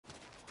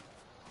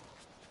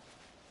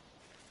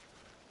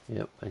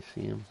Yep, I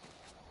see him.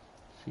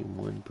 See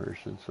one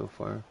person so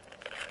far.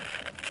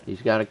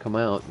 He's got to come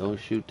out. Don't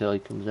shoot till he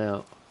comes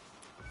out.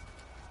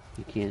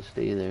 He can't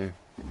stay there.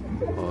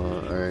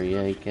 Or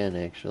yeah, he can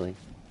actually.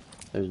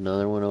 There's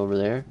another one over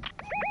there.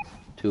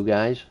 Two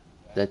guys.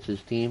 That's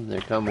his team. They're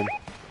coming.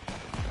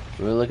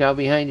 Well, look out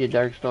behind you,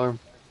 Darkstorm.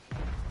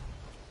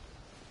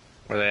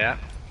 Where they at?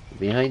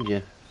 Behind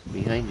you.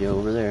 Behind you,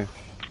 over there.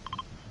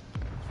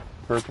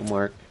 Purple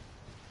mark.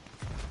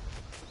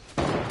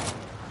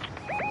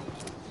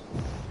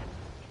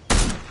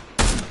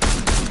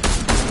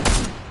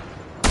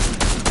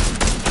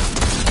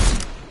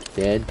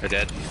 Dead. They're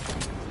dead.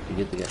 You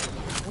get the guy.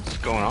 What's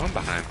going on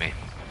behind me?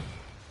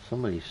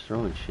 Somebody's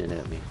throwing shit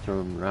at me.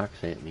 Throwing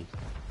rocks at me.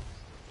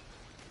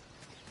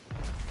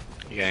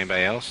 You got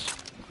anybody else?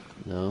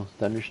 No.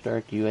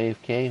 Thunderstark, you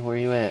AFK? Where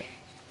you at?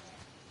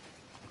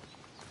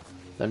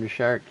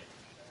 Thundershark.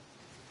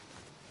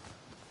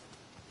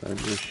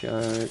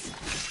 Thundershark.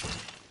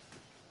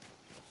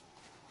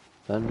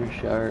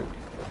 Thundershark.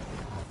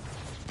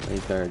 I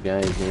think our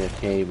guy's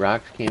AFK.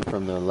 Rocks came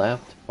from the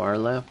left, far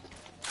left.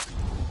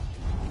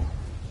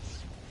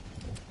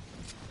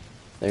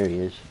 There he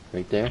is,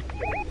 right there.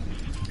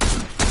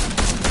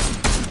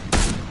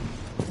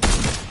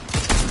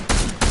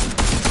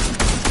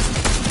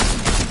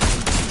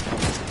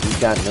 He's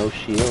got no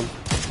shield.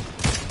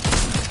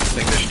 I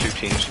think there's two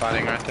teams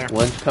fighting right there.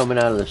 One's coming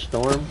out of the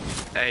storm.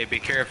 Hey, be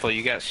careful,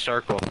 you got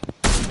circle.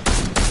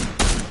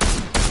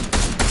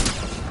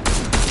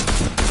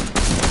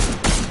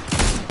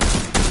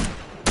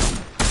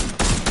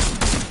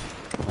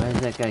 Why is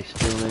that guy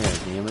still there,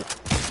 damn it?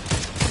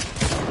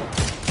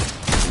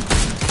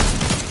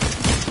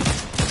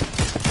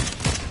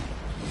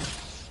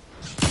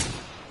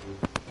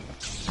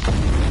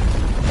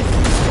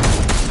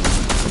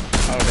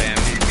 Oh damn,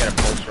 he's got a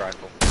pulse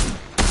rifle.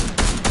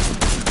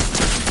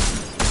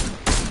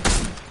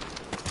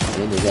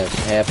 Then they got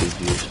happy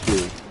juice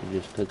too. He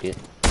just took it.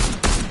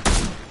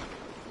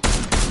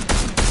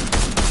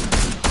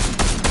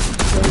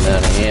 Running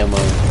out of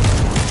ammo.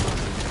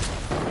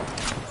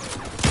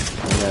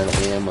 Running out of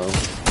ammo.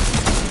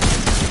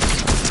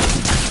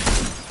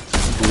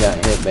 He got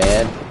hit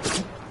bad.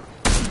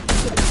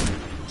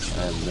 I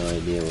have no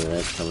idea where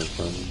that's coming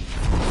from.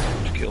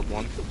 Just killed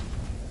one.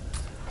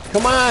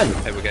 Come on!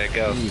 Hey, we gotta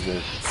go.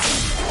 Jesus.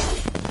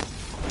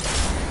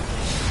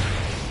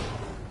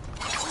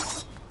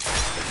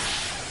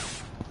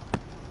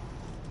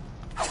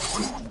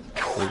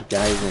 Those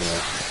guys in a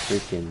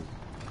freaking...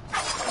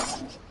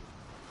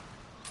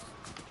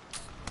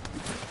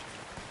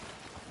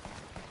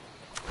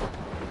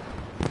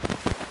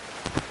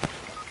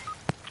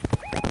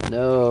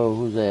 No,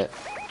 who's that?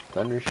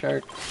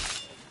 Thundershark?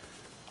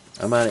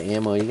 I'm out of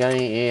ammo. You got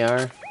any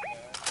AR?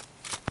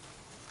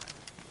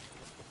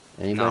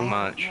 Anybody? Not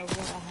much.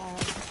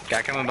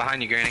 Guy coming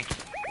behind you, Granny.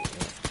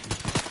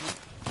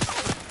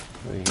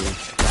 Right here.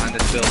 Behind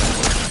this building.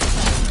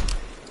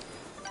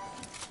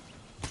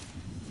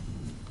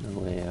 No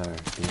AR,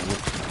 damn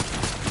it.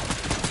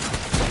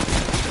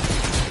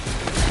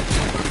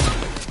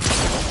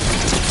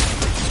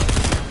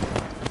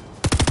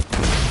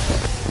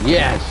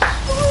 Yes!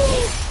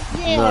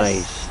 Yes!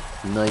 Nice.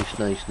 Nice,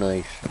 nice,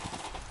 nice.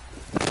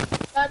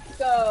 Let's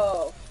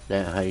go!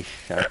 That Heist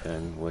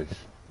shotgun was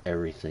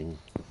everything.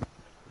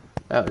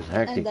 That was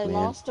hectic, And they man.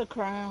 lost a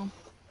crown.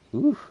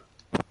 Oof.